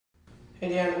Hey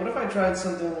Dan, what if I tried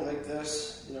something like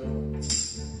this? You know,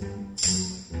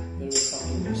 bit of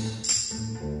funkiness.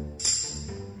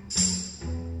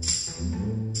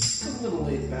 It's a little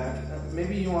laid back.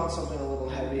 Maybe you want something a little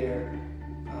heavier.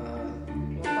 Well,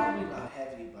 probably not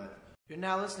heavy, but you're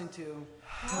now listening to.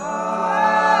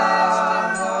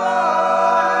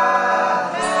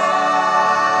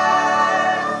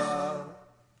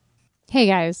 Hey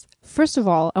guys, first of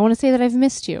all, I want to say that I've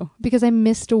missed you because I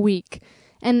missed a week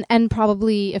and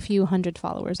probably a few hundred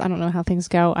followers. I don't know how things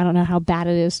go. I don't know how bad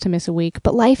it is to miss a week,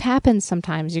 but life happens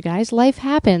sometimes, you guys. Life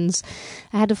happens.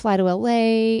 I had to fly to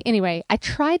LA. Anyway,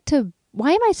 why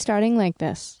am I starting like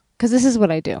this? Because this is what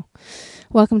I do.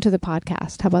 Welcome to the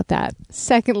podcast. How about that?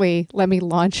 Secondly, let me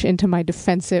launch into my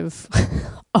defensive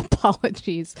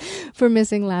apologies for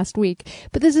missing last week.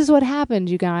 But this is what happened,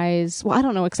 you guys. Well, I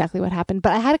don't know exactly what happened,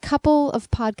 but I had a couple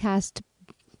of podcasts.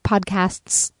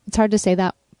 It's hard to say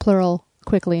that plural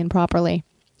quickly and properly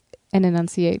and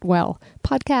enunciate well.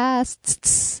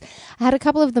 Podcasts. I had a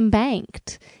couple of them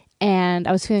banked, and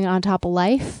I was feeling on top of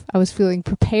life. I was feeling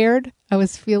prepared. I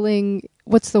was feeling,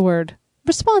 what's the word?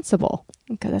 Responsible.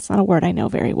 Okay, that's not a word I know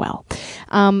very well.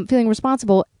 Feeling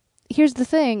responsible. Here's the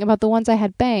thing about the ones I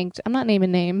had banked. I'm not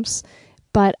naming names,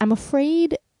 but I'm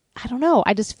afraid, I don't know.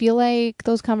 I just feel like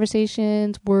those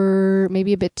conversations were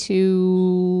maybe a bit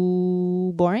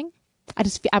too boring.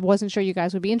 I wasn't sure you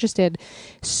guys would be interested.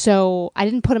 So I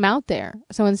didn't put them out there.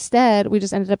 So instead, we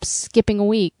just ended up skipping a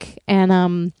week. And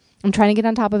I'm trying to get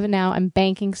on top of it now. I'm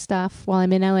banking stuff while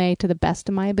I'm in LA to the best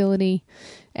of my ability.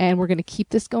 And we're going to keep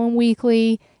this going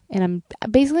weekly. And I'm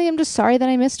just sorry that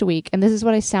I missed a week. And this is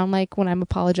what I sound like when I'm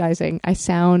apologizing. I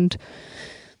don't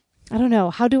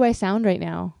know. How do I sound right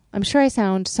now? I'm sure I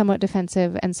sound somewhat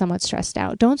defensive and somewhat stressed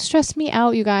out. Don't stress me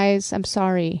out, you guys. I'm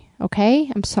sorry. Okay?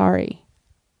 I'm sorry.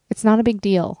 It's not a big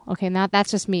deal. Okay?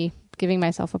 That's just me giving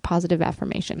myself a positive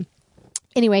affirmation.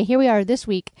 Anyway, here we are this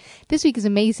week. This week is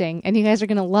amazing, and you guys are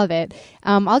going to love it.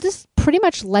 I'll just pretty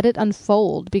much let it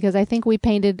unfold because I think we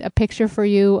painted a picture for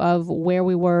you of where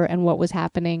we were and what was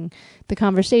happening. The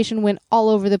conversation went all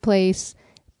over the place,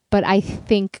 but I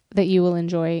think that you will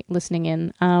enjoy listening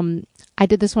in. I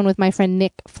did this one with my friend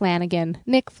Nick Flanagan.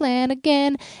 Nick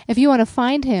Flanagan. If you want to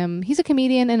find him, he's a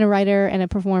comedian and a writer and a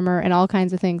performer and all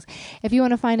kinds of things. If you want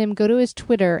to find him, go to his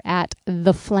Twitter at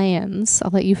The Flans.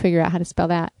 I'll let you figure out how to spell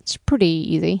that. It's pretty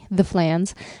easy. The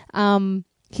Flans.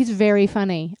 He's very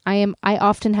funny. I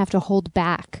often have to hold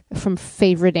back from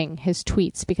favoriting his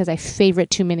tweets because I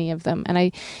favorite too many of them. And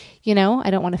I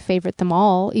don't want to favorite them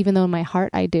all, even though in my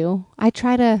heart I do.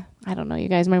 I don't know, you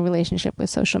guys, my relationship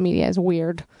with social media is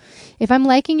weird. If I'm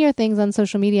liking your things on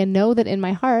social media, know that in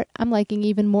my heart, I'm liking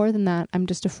even more than that. I'm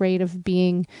just afraid of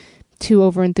being too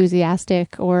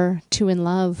over-enthusiastic or too in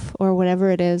love or whatever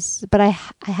it is. But I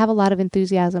have a lot of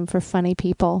enthusiasm for funny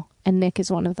people, and Nick is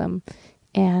one of them.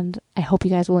 And I hope you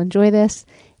guys will enjoy this.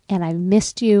 And I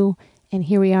missed you. And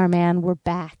here we are, man. We're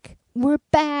back. We're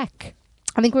back.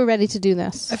 I think we're ready to do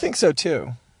this. I think so,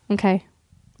 too. Okay.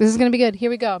 This is going to be good. Here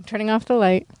we go. I'm turning off the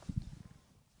light.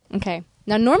 Okay.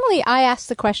 Now, normally I ask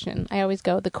the question. I always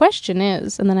go, the question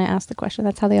is, and then I ask the question.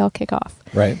 That's how they all kick off.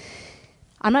 Right.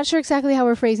 I'm not sure exactly how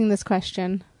we're phrasing this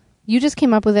question. You just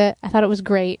came up with it. I thought it was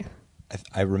great.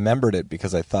 I remembered it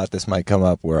because I thought this might come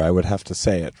up where I would have to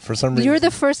say it for some reason. You're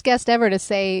the first guest ever to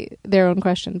say their own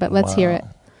question, but let's hear it.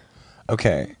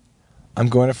 Okay. I'm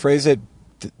going to phrase it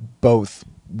both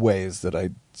ways that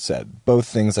I said, both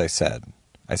things I said.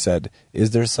 I said,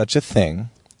 is there such a thing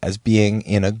as being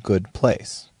in a good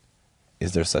place?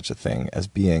 Is there such a thing as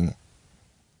being,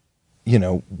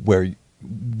 where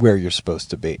you're supposed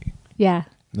to be? Yeah.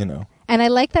 And I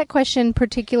like that question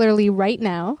particularly right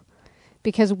now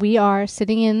because we are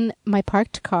sitting in my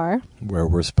parked car. Where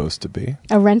we're supposed to be.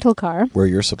 A rental car. Where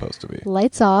you're supposed to be.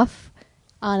 Lights off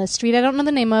on a street I don't know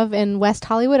the name of in West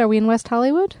Hollywood. Are we in West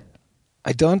Hollywood?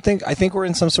 I think we're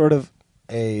in some sort of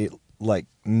a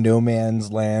no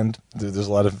man's land. There's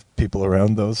a lot of people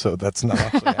around though, so that's not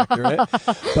actually accurate.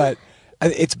 But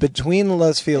it's between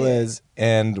Los Feliz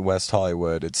and West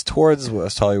Hollywood. It's towards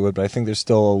West Hollywood, but I think there's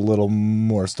still a little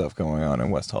more stuff going on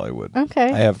in West Hollywood.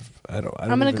 Okay.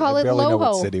 I'm going to call it Loho. Know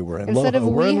what city we're in. Instead of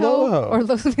we're in WeHo or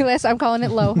Los Feliz, I'm calling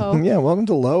it Loho. Yeah, welcome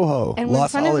to Loho. And we're in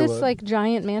front of this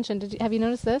giant mansion. Have you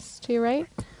noticed this to your right?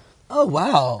 Oh,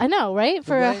 wow. I know, right?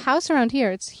 For a house around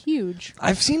here, it's huge.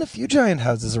 I've seen a few giant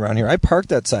houses around here. I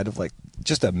parked outside of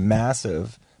just a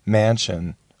massive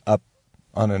mansion up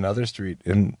on another street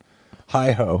in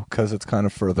Hi-Ho, because it's kind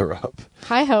of further up.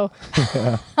 Hi-Ho.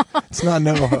 Yeah. It's not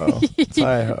No-Ho. It's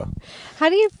Hi-Ho. How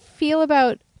do you feel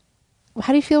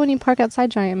when you park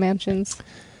outside giant mansions?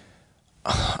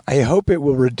 I hope it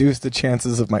will reduce the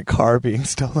chances of my car being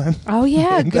stolen. Oh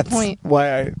yeah, And good that's point.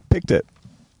 why I picked it.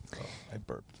 So I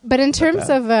burped. But in terms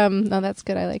bad. of no, that's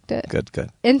good. I liked it. Good.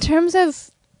 In terms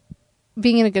of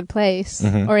being in a good place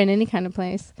Mhm. or in any kind of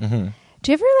place, Mm-hmm.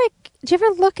 do you ever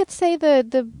look at, say,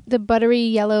 the buttery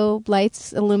yellow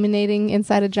lights illuminating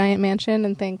inside a giant mansion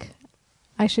and think,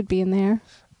 I should be in there?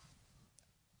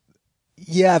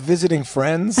 Yeah, visiting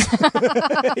friends.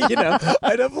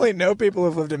 I definitely know people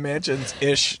who've lived in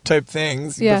mansions-ish type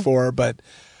things Yeah. before, but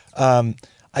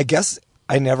I guess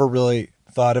I never really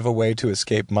thought of a way to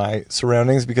escape my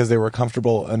surroundings because they were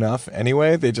comfortable enough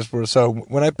anyway. They just were. So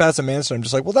when I pass a mansion, I'm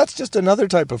just like, well, that's just another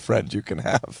type of friend you can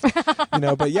have.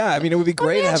 But yeah, I mean, it would be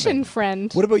great a mansion having.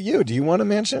 friend. What about you? Do you want a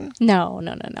mansion? No.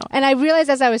 And I realized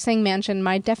as I was saying mansion,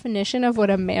 my definition of what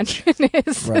a mansion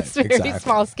is Right, is very exactly.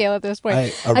 small scale at this point.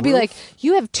 A I'd be roof? like,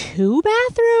 you have 2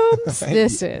 bathrooms?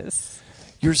 This is...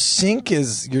 Your sink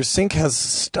has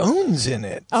stones in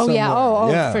it. Oh yeah,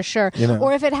 somewhere. yeah, for sure. You know.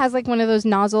 Or if it has like one of those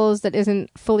nozzles that isn't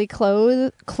fully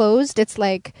closed, it's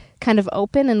like kind of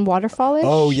open and waterfallish.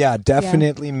 Oh yeah,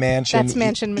 definitely mansion. That's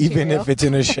mansion Even material. if it's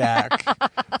in a shack,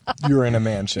 you're in a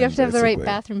mansion. You have to have the right basically.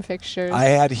 bathroom fixtures. I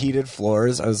had heated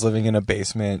floors. I was living in a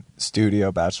basement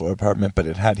studio bachelor apartment, but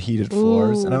it had heated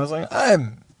floors, and I was like,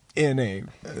 I'm in a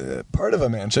part of a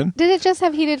mansion. Did it just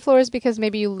have heated floors because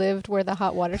maybe you lived where the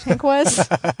hot water tank was?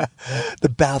 The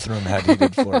bathroom had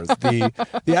heated floors. The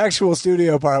actual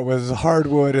studio part was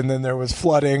hardwood, and then there was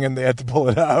flooding, and they had to pull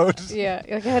it out. Yeah,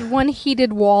 like it had one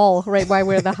heated wall right by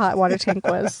where the hot water tank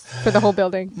was for the whole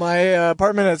building. My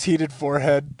apartment has heated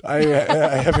forehead. I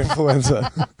have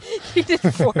influenza. Heated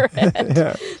forehead.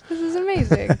 Yeah. This is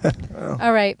amazing.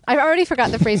 All right. I've already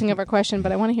forgot the phrasing of our question,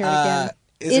 but I want to hear it again.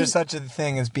 Is there such a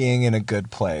thing as being in a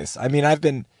good place? I mean,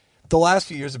 the last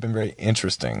few years have been very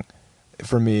interesting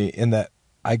for me in that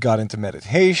I got into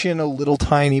meditation a little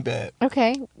tiny bit.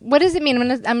 Okay. What does it mean?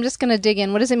 I'm just going to dig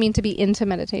in. What does it mean to be into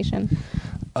meditation?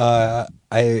 I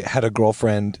had a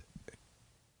girlfriend,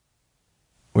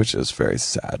 which is very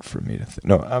sad for me to think.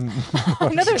 No, I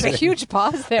know there's a huge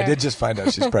pause there. I did just find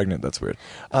out she's pregnant. That's weird.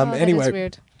 Anyway. That is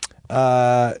weird.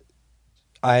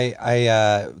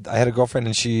 I had a girlfriend,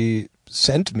 and she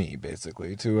sent me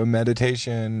basically to a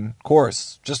meditation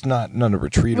course, just not a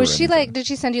retreat. Was or she anything. like? Did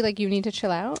she send you like you need to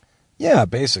chill out? Yeah,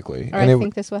 basically. Or And I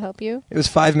think this will help you. it was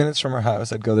 5 minutes from her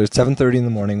house. I'd go there at 7:30 in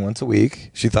the morning once a week.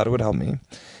 She thought it would help me,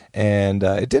 and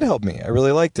it did help me. I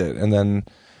really liked it. And then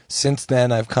since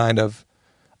then, I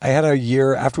had a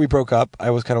year after we broke up. I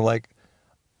was kind of like,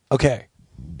 okay,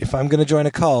 if I'm going to join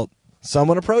a cult,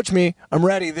 someone approach me. I'm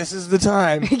ready. This is the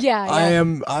time. Yeah.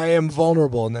 I am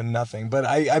vulnerable, and then nothing. But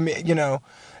I mean,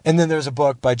 and then there's a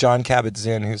book by John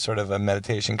Kabat-Zinn, who's sort of a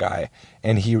meditation guy,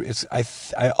 and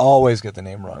I always get the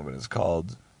name wrong, but it's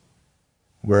called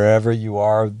Wherever You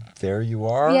Are, There You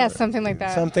Are. Yeah, something like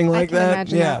that. Something like I can that.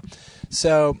 imagine Yeah. that.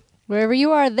 So Wherever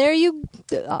you are, there you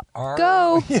go.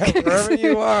 Yeah, wherever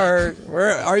you are.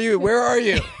 Where are you?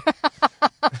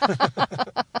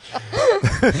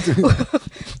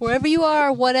 Wherever you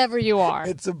are, whatever you are.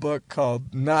 It's a book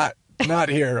called Not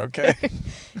Here, okay?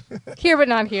 Here but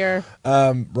not here.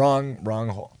 Wrong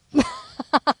hole.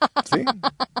 See?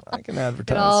 I can It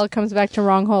advertise. all comes back to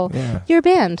wrong hole. Yeah. Your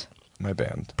band. My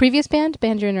band. Previous band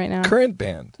you're in right now. Current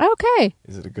band. Okay.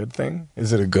 Is it a good thing?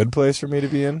 Is it a good place for me to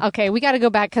be in? Okay, we got to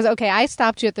go back because, I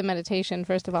stopped you at the meditation,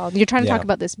 first of all. You're trying to Yeah. talk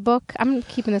about this book. I'm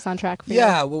keeping this on track for you.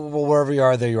 Yeah, well, wherever you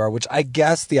are, there you are, which I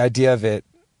guess the idea of it,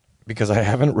 because I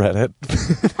haven't read it,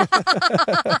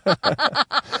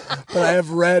 but I have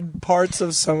read parts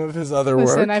of some of his other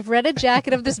Listen, work. I've read a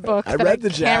jacket of this book I that read I the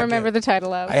can't jacket. remember the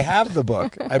title of. I have the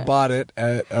book. I bought it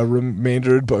at a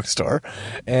remaindered bookstore.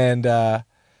 And,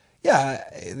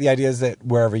 the idea is that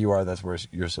wherever you are, that's where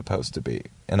you're supposed to be.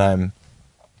 And I'm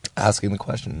asking the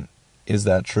question, is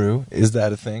that true? Is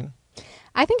that a thing?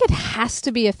 I think it has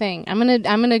to be a thing. I'm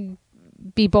gonna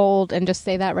be bold and just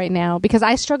say that right now because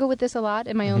I struggle with this a lot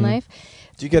in my own life.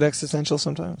 Do you get existential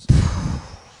sometimes?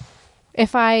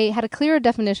 If I had a clearer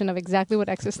definition of exactly what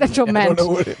existential I meant, don't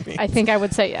know what it means. I think I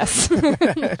would say yes. Do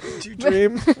you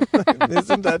dream?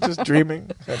 Isn't that just dreaming?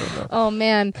 I don't know. Oh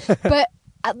man, but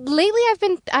lately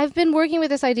I've been working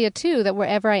with this idea too that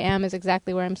wherever I am is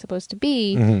exactly where I'm supposed to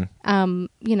be,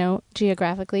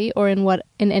 geographically or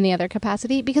in any other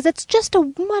capacity, because it's just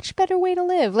a much better way to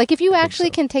live. Like if you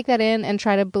actually can take that in and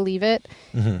try to believe it,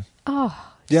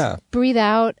 Yeah. breathe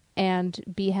out and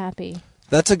be happy.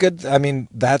 That's a good. I mean,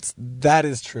 that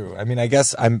is true. I mean, I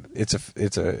guess it's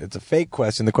a fake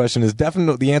question. The question is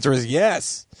definitely. The answer is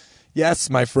yes. Yes,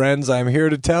 my friends, I'm here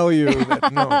to tell you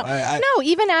that no. No,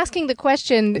 even asking the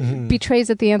question betrays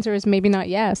that the answer is maybe not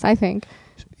yes, I think.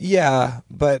 Yeah,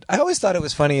 but I always thought it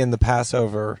was funny in the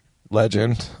Passover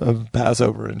legend of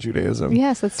Passover in Judaism.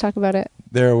 Yes, let's talk about it.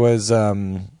 There was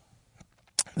like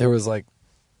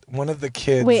one of the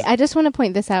kids. Wait, I just want to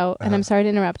point this out, and I'm sorry to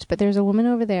interrupt, but there's a woman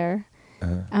over there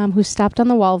who stopped on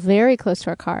the wall very close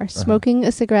to our car, smoking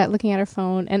a cigarette, looking at her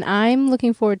phone, and I'm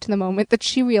looking forward to the moment that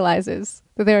she realizes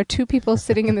that there are two people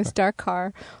sitting in this dark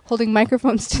car holding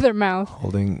microphones to their mouth.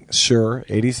 Holding, Shure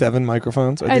 87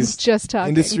 microphones. Are And these just talking.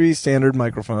 industry standard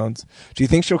microphones. Do you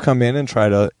think she'll come in and try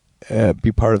to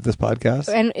be part of this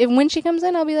podcast? And when she comes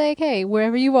in, I'll be like, hey,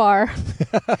 wherever you are,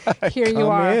 here you Come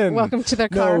are. in. Welcome to the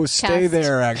car. No, stay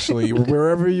there, actually.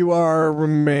 Wherever you are,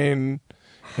 remain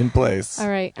in place. All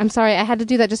right. I'm sorry. I had to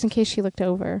do that just in case she looked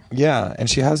over. Yeah, and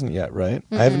she hasn't yet, right?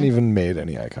 I haven't even made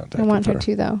any eye contact I want with her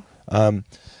to, though.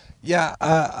 Yeah,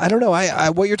 I don't know.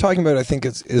 I what you're talking about, I think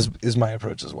is my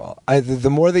approach as well. The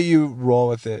more that you roll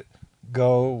with it,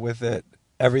 go with it,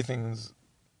 everything's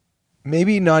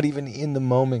maybe not even in the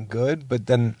moment good, but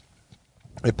then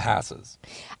it passes.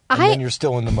 And then you're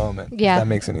still in the moment. Yeah. If that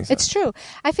makes any sense. It's true.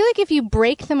 I feel like if you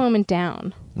break the moment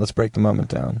down, Let's break the moment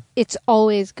down. it's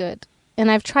always good. And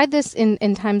I've tried this in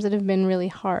times that have been really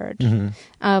hard.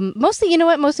 Mm-hmm. Mostly, you know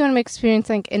what? Mostly when I'm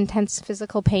experiencing like intense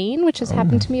physical pain, which has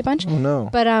happened to me a bunch. Oh, no.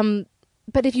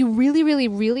 But if you really, really,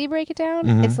 really break it down,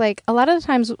 it's like a lot of the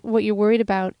times what you're worried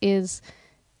about is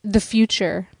the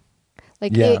future.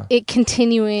 Like it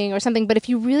continuing or something. But if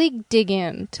you really dig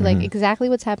in to like exactly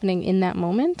what's happening in that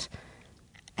moment,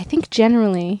 I think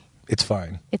generally It's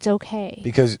fine. it's okay.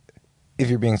 Because if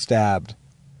you're being stabbed,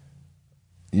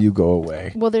 you go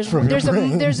away. Well, there's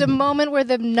a moment where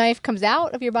the knife comes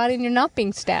out of your body and you're not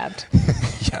being stabbed.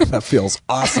 Yeah, that feels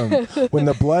awesome. When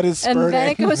the blood is spurting. And then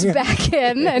it goes back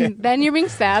in, and then you're being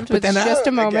stabbed. But it's just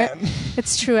a moment. Again.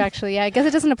 It's true, actually. Yeah, I guess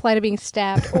it doesn't apply to being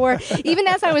stabbed. Or even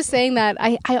as I was saying that,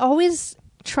 I always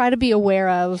try to be aware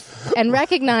of and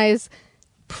recognize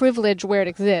privilege where it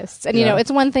exists. And, you know, it's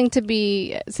one thing to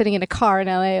be sitting in a car in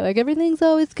LA, like, everything's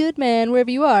always good, man, wherever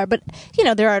you are. But, you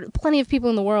know, there are plenty of people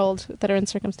in the world that are in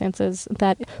circumstances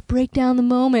that break down the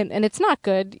moment, and it's not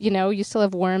good. You know, you still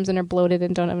have worms and are bloated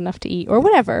and don't have enough to eat or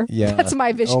whatever. Yeah. That's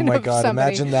my vision of Oh, my God. somebody.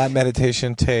 Imagine that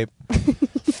meditation tape.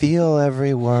 Feel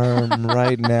every worm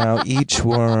right now. Each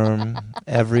worm.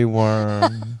 Every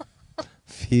worm.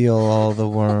 Feel all the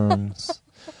worms.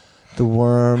 The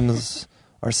worms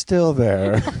are still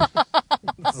there.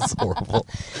 This is horrible.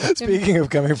 Speaking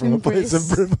of coming from a place of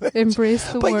privilege.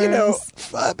 Embrace the But worms. you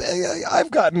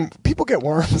know, people get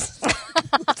worms.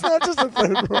 It's not just a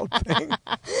third world thing.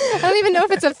 I don't even know if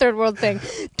it's a third world thing.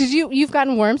 You've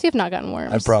gotten worms? You've not gotten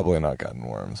worms. I've probably not gotten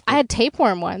worms. I had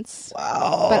tapeworm once.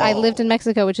 Wow. But I lived in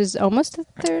Mexico, which is almost a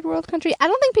third world country. I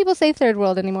don't think people say third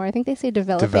world anymore. I think they say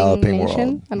developing nation. world, I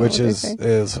don't know which what they say.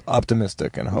 is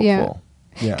optimistic and hopeful.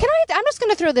 Yeah. I'm just going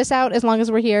to throw this out as long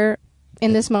as we're here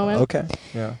in this moment. Okay.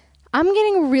 Yeah. I'm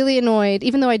getting really annoyed,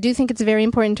 even though I do think it's very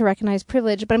important to recognize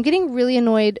privilege, but I'm getting really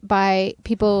annoyed by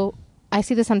people. I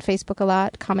see this on Facebook a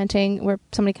lot, commenting where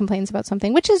somebody complains about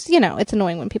something, which is, you know, it's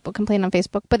annoying when people complain on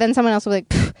Facebook, but then someone else will be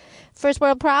like, first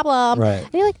world problem. Right.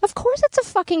 And you're like, of course it's a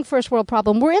fucking first world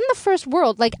problem. We're in the first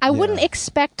world. Like, I wouldn't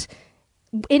expect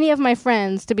any of my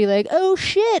friends to be like, oh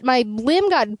shit, my limb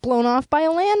got blown off by a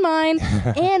landmine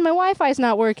and my Wi-Fi's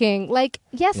not working. Like,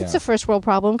 yes, it's a first world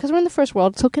problem because we're in the first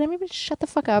world. So can everybody shut the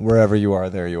fuck up? Wherever you are,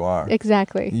 there you are.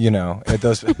 Exactly. You know, it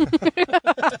does.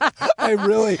 I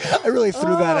really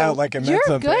threw that out like it meant You're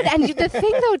something. good. And the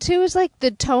thing though too is like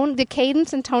the tone, the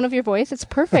cadence and tone of your voice. It's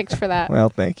perfect for that. Well,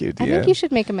 thank you, I Dia. think you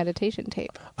should make a meditation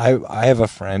tape. I have a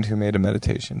friend who made a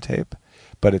meditation tape,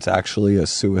 but it's actually a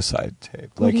suicide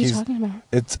tape. What are you talking about?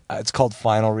 It's called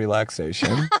Final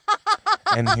Relaxation,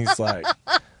 and he's like,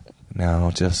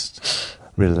 now just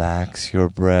relax your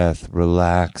breath,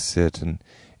 relax it, and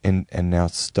now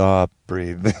stop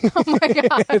breathing. Oh my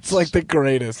god, it's like the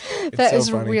greatest. It's that so is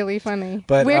funny. really funny.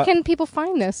 But, where can people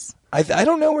find this? I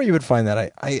don't know where you would find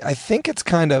that. I think it's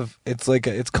kind of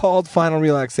it's called Final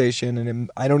Relaxation, and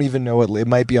I don't even know it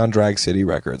might be on Drag City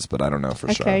Records, but I don't know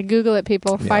for sure. Okay, Google it,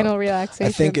 people. Yeah. Final Relaxation.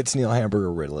 I think it's Neil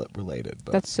Hamburger related,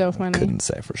 but That's so funny. I couldn't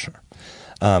say for sure.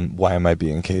 Why am I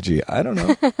being cagey? I don't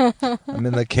know. I'm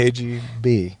in the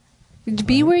KGB.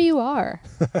 Be where you are.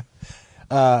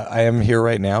 I am here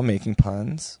right now making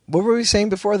puns. What were we saying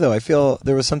before, though? I feel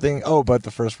there was something. Oh, about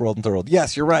the first world and third world.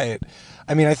 Yes, you're right.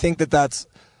 I mean, I think that's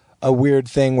a weird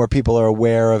thing where people are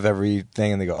aware of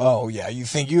everything and they go, oh, yeah, you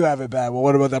think you have it bad. Well,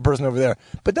 what about that person over there?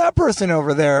 But that person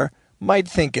over there might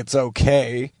think it's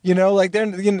okay. You know, like they're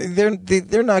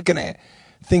not going to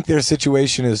think their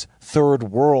situation is third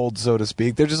world, so to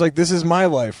speak. They're just like, this is my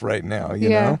life right now, you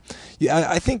know? Yeah,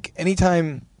 I think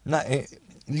anytime,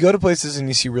 You go to places and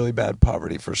you see really bad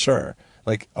poverty for sure,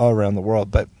 like all around the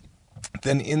world. But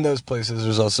then in those places,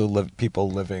 there's also people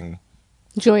living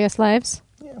Joyous lives.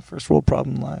 yeah, first world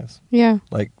problem lives, Yeah.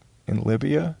 like in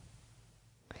Libya.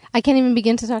 I can't even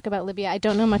begin to talk about Libya. I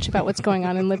don't know much about what's going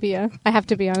on in Libya. I have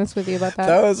to be honest with you about that.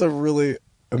 That was a really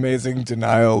amazing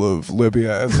denial of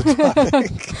Libya as a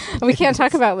topic. We can't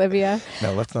talk about Libya.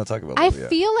 No, let's not talk about I Libya.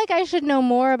 feel like I should know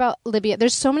more about Libya.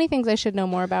 There's so many things I should know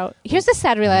more about. Here's the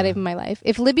sad reality of my life.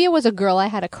 If Libya was a girl I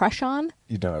had a crush on,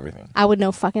 You'd know everything. I would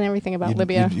know fucking everything about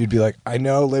Libya. You'd be like, I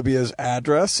know Libya's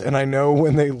address, and I know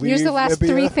when they leave. Here's the last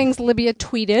Libya. 3 things Libya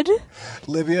tweeted.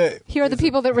 Libya. Here are the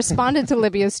people that responded to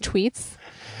Libya's tweets.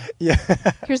 Yeah.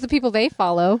 Here's the people they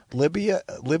follow. Libya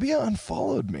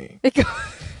unfollowed me.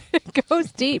 It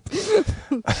goes deep.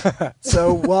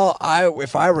 So, well,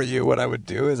 if I were you, what I would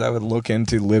do is I would look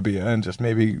into Libya and just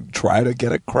maybe try to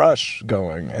get a crush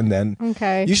going, and then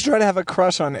Okay. you should try to have a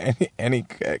crush on any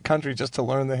country just to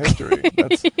learn the history.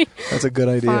 That's a good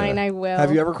idea. Fine, I will.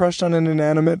 Have you ever crushed on an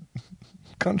inanimate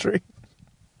country?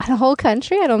 A whole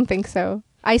country? I don't think so.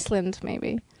 Iceland,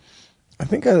 maybe. I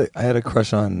think I had a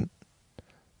crush on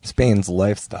Spain's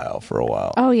lifestyle for a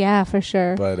while. Oh, yeah, for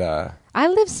sure. But I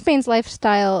live Spain's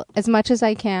lifestyle as much as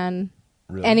I can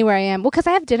really, anywhere I am. Well, because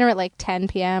I have dinner at like 10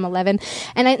 p.m., 11.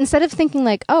 And instead of thinking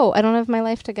like, oh, I don't have my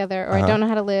life together, or I don't know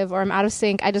how to live, or I'm out of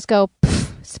sync, I just go,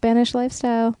 Spanish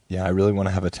lifestyle. Yeah, I really want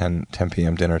to have a 10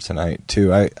 p.m. dinner tonight,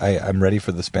 too. I'm ready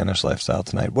for the Spanish lifestyle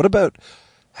tonight. What about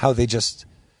how they just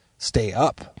stay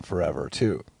up forever,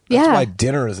 too? That's Yeah. why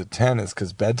dinner is at 10 is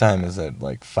because bedtime is at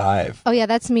like 5. Oh, yeah,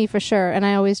 that's me for sure. And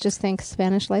I always just think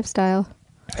Spanish lifestyle.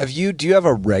 Do you have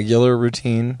a regular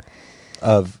routine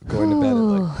of going to bed at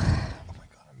like, oh my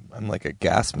God, I'm like a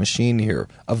gas machine here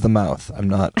of the mouth. I'm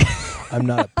not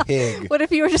a pig. What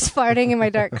if you were just farting in my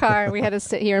dark car and we had to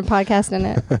sit here and podcast in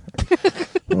it?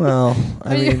 Well,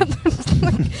 I mean,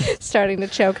 Starting to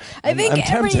choke. I think I'm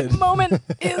every tempted. moment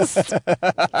is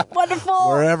wonderful.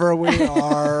 wherever we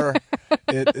are,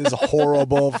 it is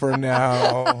horrible for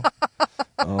now.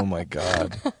 Oh my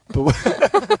God. But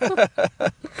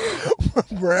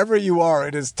wherever you are,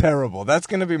 it is terrible. That's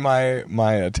going to be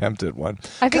my attempt at one.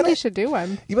 I think you should do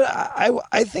one. Yeah, but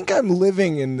I think I'm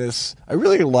living in this. I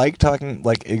really like talking,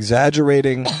 like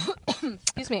exaggerating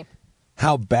Excuse me.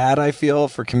 how bad I feel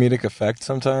for comedic effect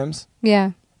sometimes.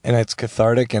 Yeah. And it's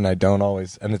cathartic, and I don't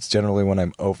always, and it's generally when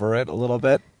I'm over it a little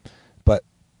bit, but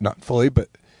not fully. But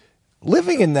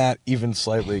living in that even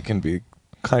slightly can be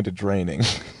kind of draining.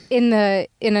 In a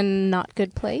not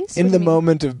good place? In What do the you mean?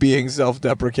 moment of being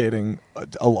self-deprecating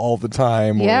all the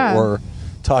time, Yeah. or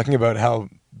talking about how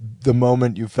the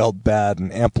moment you felt bad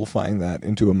and amplifying that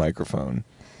into a microphone.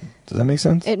 Does that make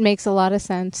sense? It makes a lot of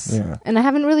sense. Yeah. And I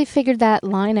haven't really figured that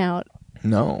line out.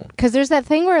 No. Because there's that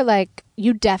thing where, like,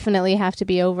 you definitely have to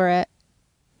be over it.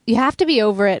 You have to be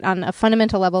over it on a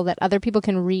fundamental level that other people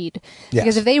can read. Yes.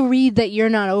 Because if they read that you're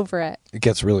not over it, It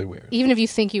gets really weird. even if you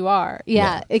think you are,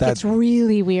 Yeah, it gets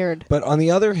really weird. But on the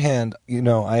other hand,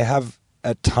 I have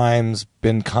at times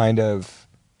been kind of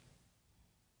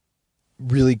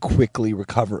really quickly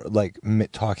recover, like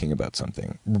talking about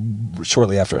something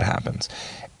shortly after it happens.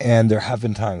 And there have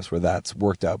been times where that's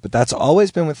worked out. But that's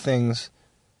always been with things,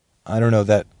 I don't know,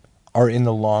 that are in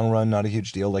the long run not a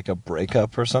huge deal, like a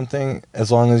breakup or something. As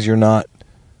long as you're not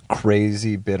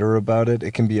crazy bitter about it,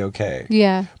 it can be okay.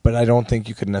 Yeah. But I don't think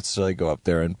you could necessarily go up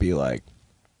there and be like,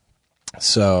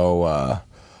 so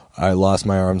I lost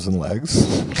my arms and legs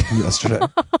yesterday.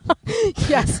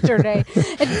 Yesterday.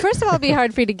 And first of all, it'd be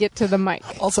hard for you to get to the mic.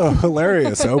 Also, a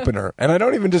hilarious opener. And I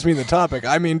don't even just mean the topic.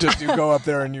 I mean just you go up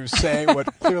there and you say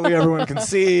what clearly everyone can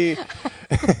see.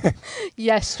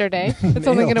 Yesterday. It's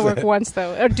only going to Nailed work it. once,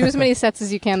 though. Or do as many sets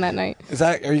as you can that night.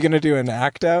 Are you going to do an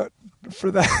act out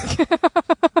for that?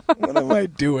 What am I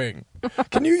doing?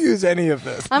 Can you use any of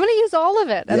this? I'm going to use all of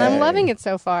it, and I'm Yay. loving it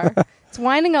so far. It's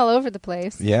winding all over the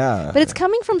place. Yeah. But it's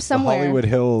coming from somewhere. The Hollywood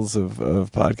Hills of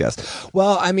podcasts.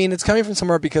 Well, I mean, it's coming from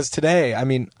somewhere because today,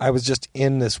 I was just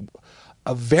in this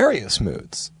of various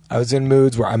moods. I was in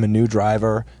moods where I'm a new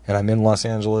driver and I'm in Los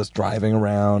Angeles driving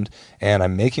around and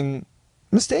I'm making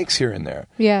mistakes here and there.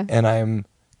 Yeah. And I'm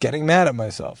getting mad at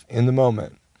myself in the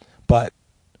moment, but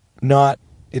not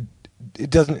it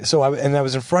doesn't. So I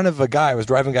was in front of a guy. I was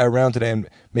driving a guy around today and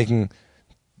making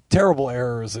terrible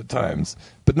errors at times,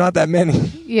 but not that many.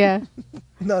 Yeah.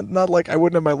 Not like I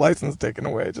wouldn't have my license taken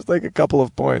away, just like a couple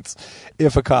of points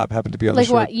if a cop happened to be on the Like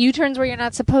street. what? U-turns where you're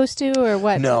not supposed to, or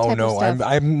what? What No, type of stuff?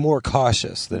 I'm more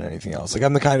cautious than anything else. Like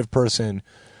I'm the kind of person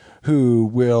who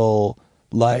will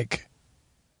like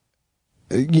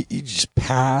you just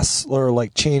pass or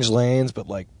like change lanes, but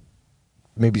like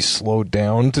maybe slow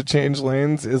down to change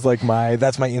lanes is like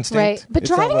that's my instinct. Right. But It's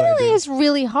not driving in what I LA do. is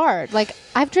really hard. Like,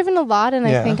 I've driven a lot, and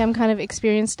I Yeah. think I'm kind of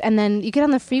experienced. And then you get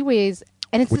on the freeways,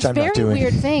 and it's Which this I'm not very doing.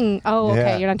 weird thing. Oh, okay,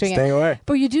 Yeah, you're not doing staying it. away.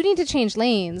 But you do need to change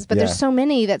lanes. But Yeah. there's so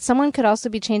many that someone could also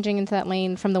be changing into that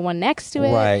lane from the one next to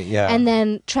it. Right, yeah. And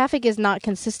then traffic is not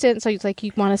consistent, so it's like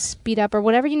you want to speed up or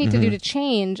whatever you need to do to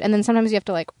change. And then sometimes you have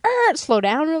to like slow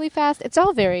down really fast. It's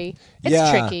all very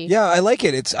tricky. Yeah, I like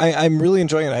it. I'm really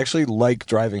enjoying it. I actually like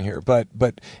driving here. But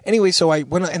anyway, so I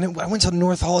went to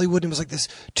North Hollywood, and it was like this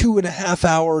 2.5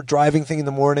 hour driving thing in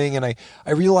the morning, and I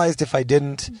realized if I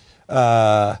didn't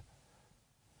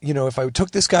if I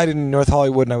took this guy to North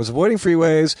Hollywood and I was avoiding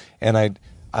freeways and I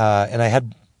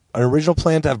had an original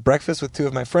plan to have breakfast with two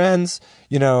of my friends,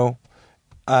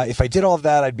 if I did all of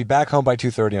that, I'd be back home by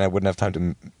 2:30 and I wouldn't have time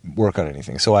to work on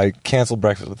anything. So I canceled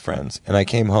breakfast with friends and I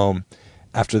came home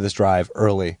after this drive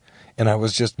early, and I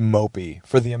was just mopey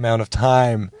for the amount of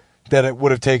time that it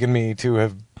would have taken me to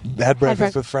have had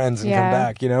breakfast with friends and come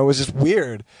back. It was just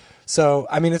weird. So,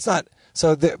 I mean, it's not...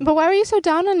 But why were you so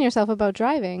down on yourself about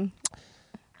driving?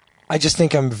 I just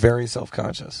think I'm very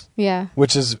self-conscious. Yeah.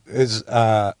 Which is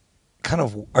kind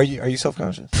of... Are you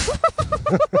self-conscious?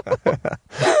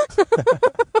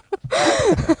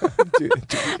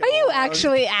 Are you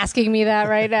actually asking me that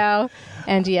right now?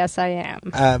 And yes, I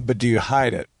am. But do you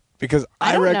hide it? Because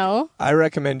I don't know. I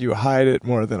recommend you hide it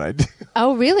more than I do.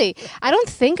 Oh, really? I don't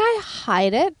think I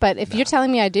hide it, but if you're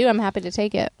telling me I do, I'm happy to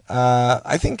take it.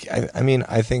 I think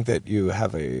that you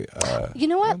have a... you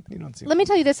know what? You don't seem Let me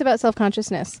tell you this about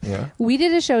self-consciousness. Yeah. We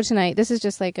did a show tonight. This is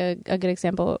just like a good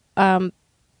example. Not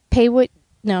pay what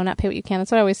you can.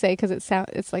 That's what I always say because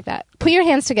it's like that. Put your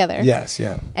hands together. Yes,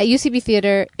 yeah. At UCB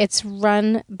Theater, it's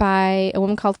run by a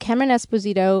woman called Cameron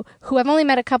Esposito, who I've only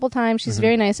met a couple times. She's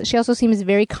very nice. She also seems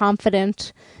very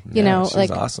confident,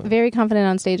 she's awesome. very confident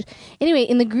on stage. Anyway,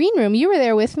 in the green room, you were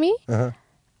there with me. Uh-huh.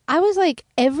 I was like,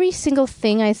 every single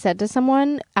thing I said to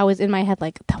someone, I was in my head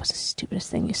like, that was the stupidest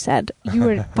thing you said. You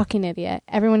were a fucking idiot.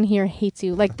 Everyone here hates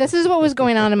you. Like, this is what was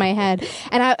going on in my head.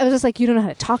 And I was just like, you don't know how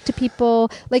to talk to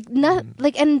people. Like,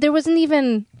 and there wasn't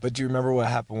even... But do you remember what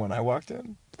happened when I walked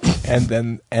in?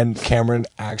 And Cameron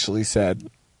actually said,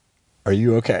 "Are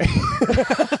you okay?"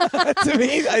 To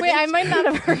me, I might not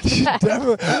have heard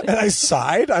that. And I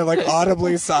sighed. I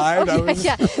audibly sighed.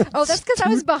 Yeah. Oh, that's because I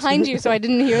was behind you, so I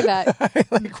didn't hear that.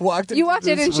 I walked. You walked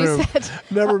in and she said,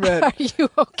 "Never met are you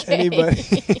okay?" anybody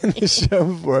in the show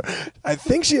before. I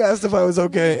think she asked if I was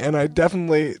okay, and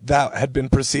that had been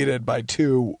preceded by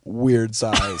 2 weird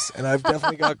sighs, and I've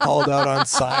definitely got called out on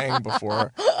sighing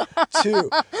before. 2,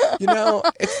 Well,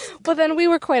 then we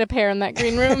were quite a pair in that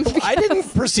green room. I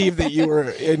didn't perceive that you were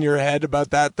in your head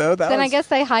about that, though. I guess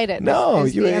they hide it. No,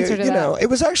 is the answer to that. it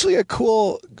was actually a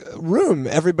cool room.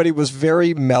 Everybody was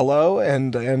very mellow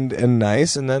and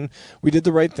nice, and then we did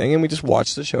the right thing and we just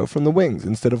watched the show from the wings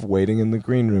instead of waiting in the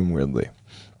green room weirdly.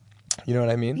 You know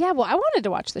what I mean? Yeah, well, I wanted to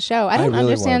watch the show. I don't really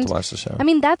understand. wanted to watch the show. I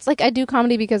mean, that's like, I do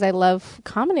comedy because I love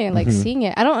comedy. I like seeing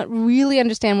it. I don't really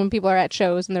understand when people are at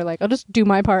shows and they're like, I'll just do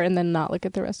my part and then not look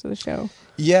at the rest of the show.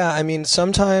 Yeah, I mean,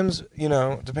 sometimes,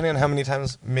 depending on how many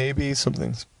times maybe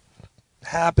something's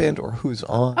happened or who's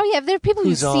on. Oh, yeah, there are people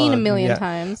you've seen a million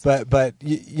times. But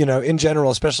in general,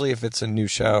 especially if it's a new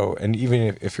show, and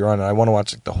even if you're on it, I want to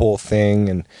watch the whole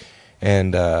thing,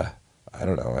 and I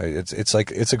don't know.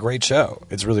 It's a great show.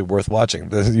 It's really worth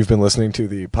watching. You've been listening to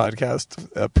the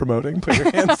podcast promoting Put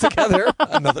Your Hands Together,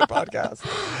 another podcast.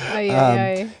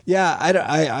 Yeah,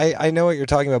 I know what you're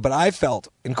talking about, but I felt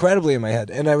incredibly in my head,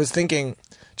 and I was thinking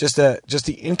just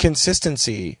the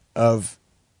inconsistency of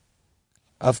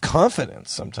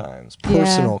confidence sometimes,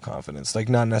 personal confidence, like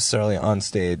not necessarily on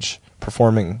stage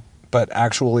performing, but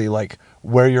actually like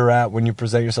where you're at when you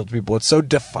present yourself to people. It's so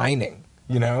defining.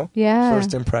 Yeah.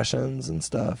 First impressions and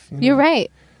stuff. You're right.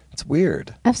 It's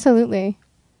weird. Absolutely.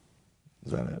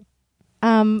 Is that it?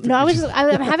 No,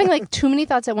 I'm having like too many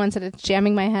thoughts at once and it's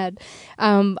jamming my head.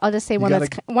 I'll just say one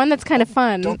that's kind of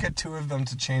fun. Don't get 2 of them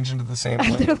to change into the same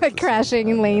lane. They're like crashing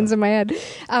in lanes in my head.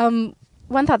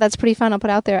 One thought that's pretty fun I'll put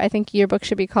out there. I think your book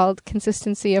should be called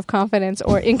Consistency of Confidence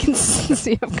or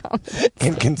Inconsistency of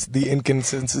Confidence. The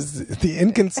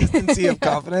inconsistency of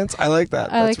confidence. I like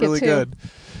that. That's really good.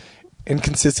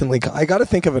 Inconsistently. I got to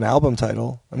think of an album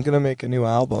title. I'm going to make a new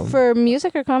album. For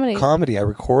music or comedy? Comedy. I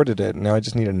recorded it. Now I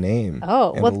just need a name.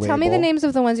 Oh, well, tell me the names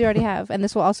of the ones you already have, and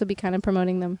this will also be kind of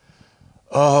promoting them.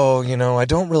 Oh, I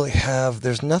don't really have.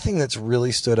 There's nothing that's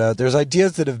really stood out. There's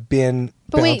ideas that have been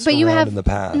bounced around in the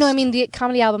past. No, I mean the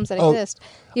comedy albums that exist.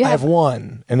 I have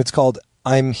one, and it's called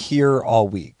I'm Here All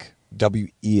Week.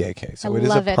 WEAK. So it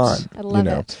is a pun. I love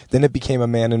it. Then it became A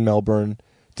Man in Melbourne.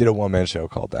 did a one-man show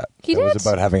called that. He It did? was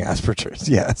about having Asperger's.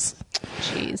 Yes.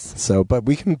 Jeez. So, but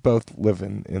we can both live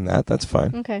in that. That's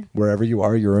fine. Okay. Wherever you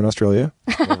are, you're in Australia.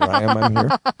 Wherever I am, I'm here.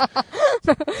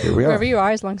 Here we are. Wherever you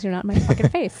are, as long as you're not in my fucking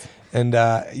face. And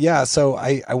so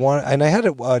I had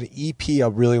an EP a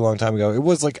really long time ago. It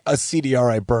was like a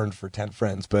CDR I burned for 10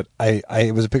 friends, but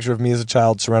it was a picture of me as a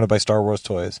child surrounded by Star Wars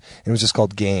toys. And it was just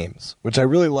called Games, which I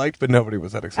really liked, but nobody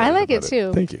was that excited. I like about it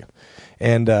too. Thank you.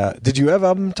 And did you have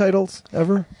album titles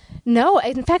ever? No,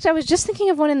 in fact, I was just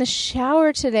thinking of one in the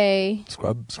shower today.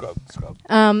 Scrub.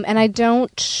 And I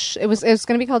don't. It was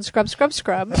going to be called Scrub.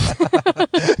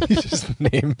 You just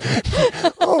name.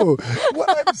 Oh,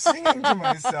 what I'm singing to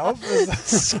myself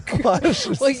is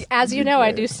Well, as you know,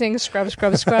 I do sing Scrub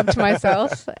to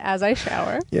myself as I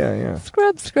shower. Yeah.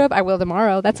 Scrub. I will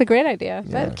tomorrow. That's a great idea.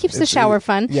 Yeah. That keeps the shower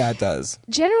fun. Yeah, it does.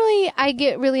 Generally, I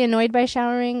get really annoyed by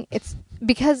showering. It's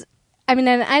because, I mean,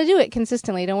 and I do it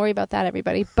consistently. Don't worry about that,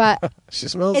 everybody. But She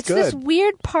smells it's good. this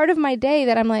weird part of my day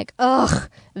that I'm like, ugh,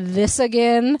 this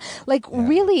again. Like,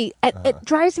 really, it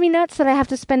drives me nuts that I have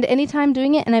to spend any time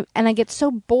doing it, and I get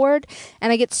so bored,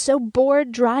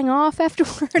 drying off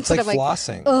afterwards. It's like that I'm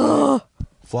flossing. Ugh.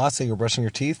 Flossing or brushing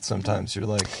your teeth. Sometimes you're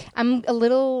like, I'm a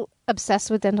little obsessed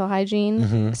with dental hygiene,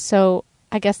 Mm-hmm. so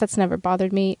I guess that's never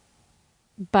bothered me.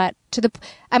 But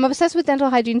I'm obsessed with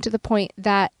dental hygiene to the point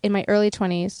that in my early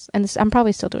 20s, and I'm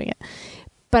probably still doing it,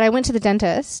 but I went to the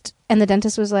dentist, and the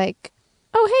dentist was like,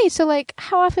 "Oh, hey, so like,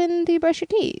 how often do you brush your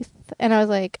teeth?" And I was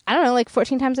like, "I don't know, like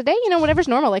 14 times a day, whatever's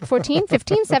normal, like 14,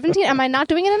 15, 17. Am I not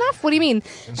doing it enough? What do you mean?"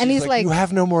 And he's like, "You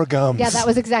have no more gums." Yeah, that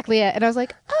was exactly it. And I was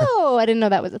like, "Oh, I didn't know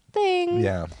that was a thing."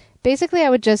 Yeah. Basically, I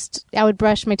would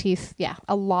brush my teeth,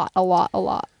 a lot.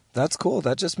 That's cool.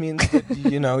 That just means that,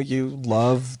 you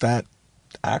love that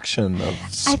action of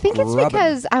I think it's scrubbing.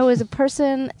 because I was a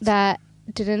person that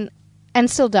didn't, and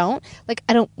still don't, like,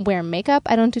 I don't wear makeup.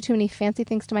 I don't do too many fancy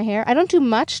things to my hair. I don't do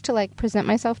much to, like, present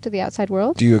myself to the outside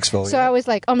world. Do you exfoliate? So I was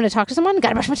like, oh, I'm going to talk to someone,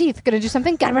 gotta brush my teeth. Gonna do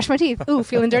something, gotta brush my teeth. Ooh,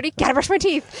 feeling dirty, gotta brush my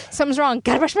teeth. Something's wrong,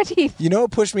 gotta brush my teeth.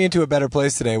 What pushed me into a better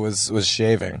place today was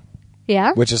shaving.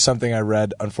 Yeah? Which is something I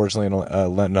read, unfortunately,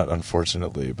 not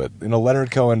unfortunately, but in a Leonard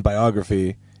Cohen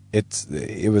biography.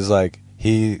 It was like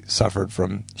he suffered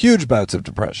from huge bouts of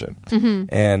depression,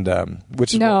 and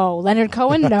which is No, Leonard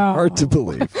Cohen, no. hard to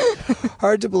believe,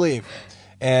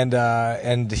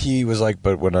 and he was like,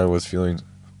 but when I was feeling,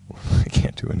 I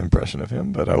can't do an impression of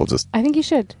him, but I will just. I think you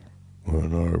should.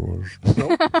 When I was,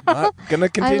 nope, not gonna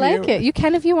continue. I like it. You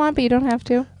can if you want, but you don't have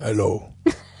to. Hello.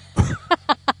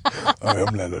 I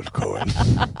am Leonard Cohen.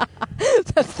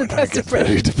 That's the I best get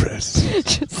very impression.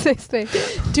 depressed. Just say,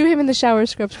 do him in the shower,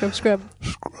 scrub. Scrub.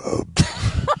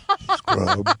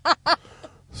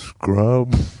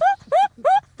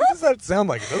 What does that sound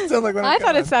like? It doesn't sound like Leonard I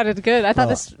thought Cohen. it sounded good. I thought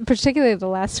this, particularly the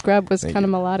last scrub, was Thank kind of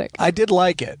you. melodic. I did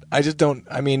like it. I just don't.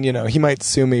 I mean, he might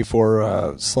sue me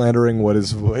for slandering what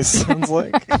his voice sounds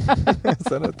like. Is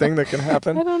that a thing that can I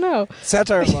happen? don't know.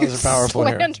 Satire laws are powerful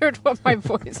here. Slandered what my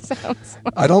voice sounds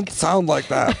like. I don't sound like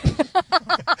that.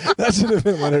 That should have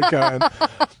been Leonard Cohen.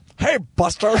 Hey,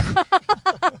 Buster.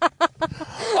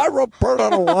 I wrote Bird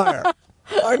on a Wire.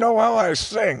 I know how I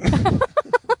sing.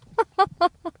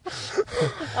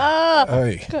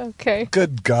 Hey, Okay.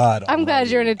 good God. I'm glad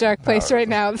you're in a dark place right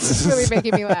now. This is really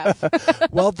making me laugh.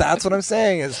 Well, that's what I'm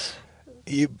saying is,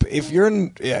 if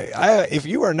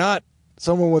you are not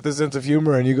someone with a sense of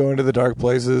humor and you go into the dark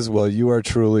places, well, you are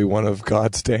truly one of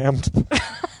God's damned.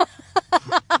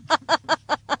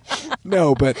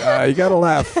 No, but you gotta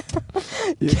laugh.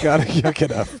 You gotta yuck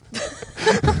it up.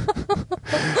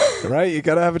 Right? You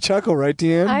gotta have a chuckle, right,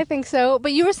 Deanne? I think so.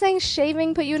 But you were saying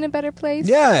shaving put you in a better place?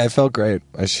 Yeah, I felt great.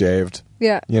 I shaved.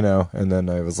 Yeah. And then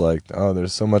I was like, oh,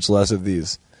 there's so much less of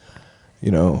these,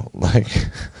 like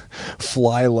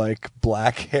fly-like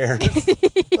black hair.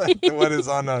 Like what is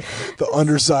on the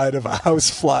underside of a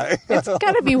housefly. It's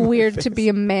got to be weird to be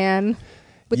a man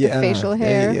with the facial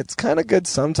hair. It's kind of good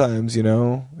sometimes,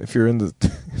 if you're in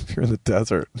the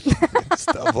desert.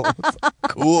 Stubble. It's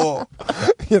cool.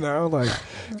 Like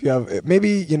if you have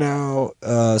maybe,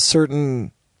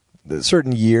 certain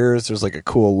years there's like a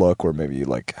cool look where maybe you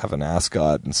like have an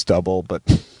ascot and stubble, but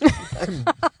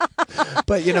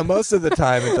most of the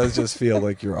time it does just feel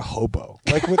like you're a hobo.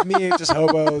 Like with me, it's just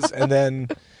hobos, and then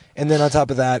on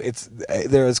top of that,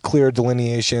 there is clear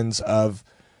delineations of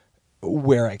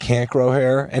where I can't grow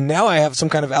hair, and now I have some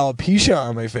kind of alopecia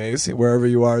on my face. Wherever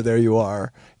you are, there you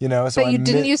are. So that you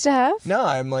didn't used to have? No,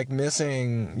 I'm like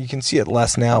missing. You can see it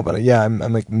less now, but I'm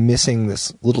like missing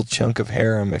this little chunk of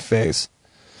hair on my face.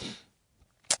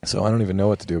 So I don't even know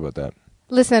what to do about that.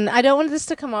 Listen, I don't want this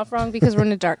to come off wrong because we're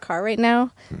in a dark car right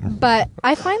now, but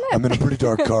I find that... I'm in a pretty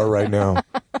dark car right now.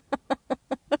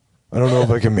 I don't know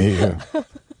if I can meet you.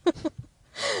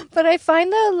 But I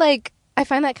find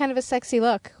that kind of a sexy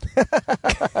look.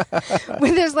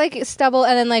 When there's like stubble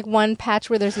and then like one patch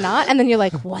where there's not, and then you're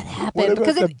like, what happened? What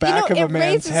about the back of a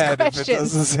man's head questions. if it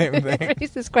does the same thing? It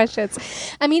raises questions.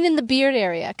 I mean, in the beard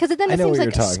area, because then it seems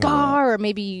like a scar, or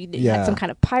maybe you had some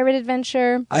kind of pirate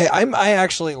adventure. I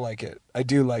actually like it. I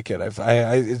do like it.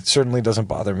 It certainly doesn't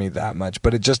bother me that much,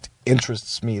 but it just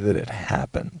interests me that it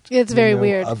happened. It's very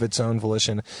weird. Of its own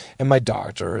volition. And my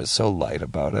doctor is so light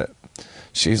about it.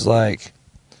 She's like,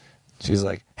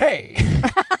 hey,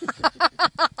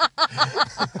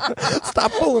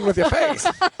 stop fooling with your face.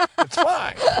 It's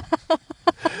fine.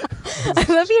 I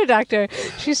love your doctor.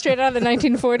 She's straight out of the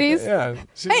 1940s. Yeah.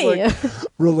 She's like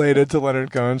related to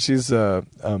Leonard Cohen. She's one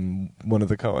of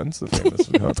the Cohens, the famous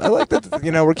Cohens. I like that,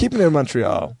 we're keeping it in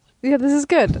Montreal. Yeah, this is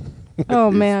good.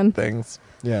 Oh, man. Things.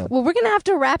 Yeah. Well, we're going to have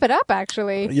to wrap it up,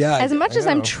 actually. Yeah. As much as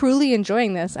I'm truly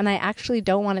enjoying this, and I actually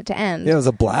don't want it to end. Yeah, it was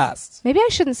a blast. Maybe I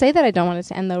shouldn't say that I don't want it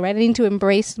to end, though, right? I need to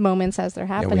embrace moments as they're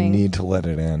happening. Yeah, we need to let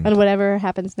it end. And whatever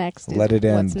happens next. Let it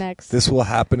end. What's next? This will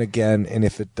happen again, and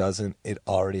if it doesn't, it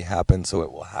already happened, so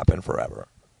it will happen forever.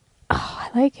 Oh,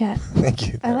 I like it. Thank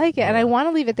you. I like it, and I want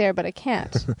to leave it there, but I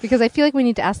can't. Because I feel like we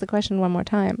need to ask the question one more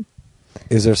time.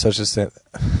 Is there such a thing?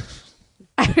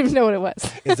 I don't even know what it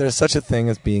was. Is there such a thing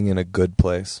as being in a good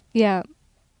place? Yeah.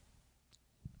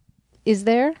 Is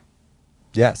there?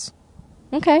 Yes.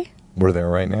 Okay. We're there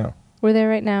right now. We're there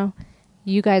right now.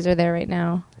 You guys are there right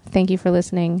now. Thank you for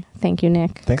listening. Thank you,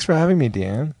 Nick. Thanks for having me,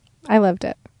 Deanne. I loved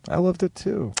it. I loved it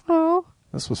too. Oh.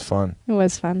 This was fun. It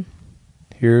was fun.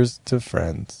 Here's to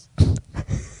friends.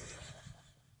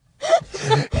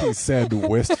 He said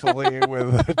wistfully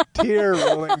with a tear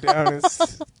rolling down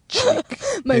his cheek.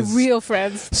 My real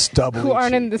friends stubbly who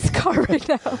aren't cheek. in this car right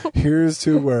now. Here's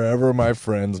to wherever my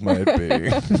friends might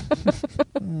be.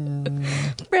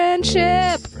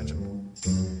 Friendship.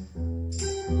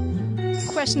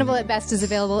 Questionable at Best is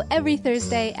available every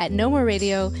Thursday at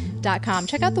nomoreradio.com.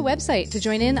 Check out the website to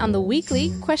join in on the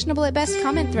weekly Questionable at Best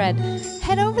comment thread.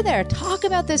 Head over there. Talk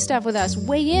about this stuff with us.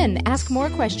 Weigh in. Ask more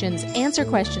questions. Answer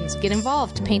questions. Get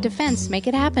involved. Paint a fence. Make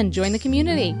it happen. Join the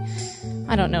community.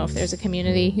 I don't know if there's a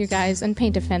community, you guys, and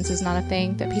paint a fence is not a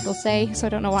thing that people say, so I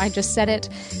don't know why I just said it.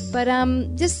 But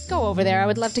just go over there. I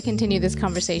would love to continue this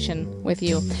conversation with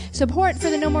you. Support for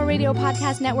the No More Radio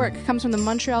Podcast Network comes from the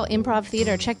Montreal Improv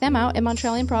Theater. Check them out at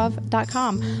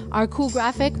montrealimprov.com. Our cool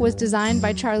graphic was designed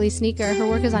by Charlie Sneaker. Her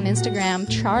work is on Instagram,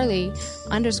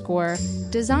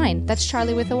 Charlie_design. That's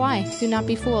Charlie with a Y. Do not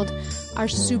be fooled. Our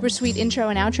super sweet intro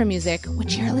and outro music,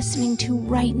 which you're listening to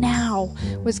right now,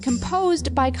 was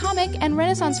composed by comic and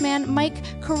Renaissance man Mike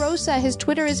Carosa. His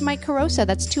Twitter is Mike Carosa.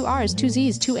 That's 2 R's, 2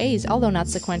 Z's, 2 A's, although not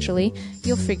sequentially.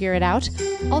 You'll figure it out.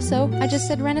 Also, I just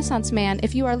said Renaissance man.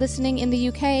 If you are listening in the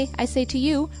UK, I say to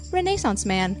you, Renaissance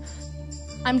man.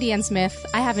 I'm Deanne Smith.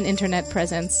 I have an internet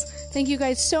presence. Thank you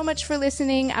guys so much for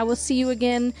listening. I will see you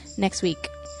again next week.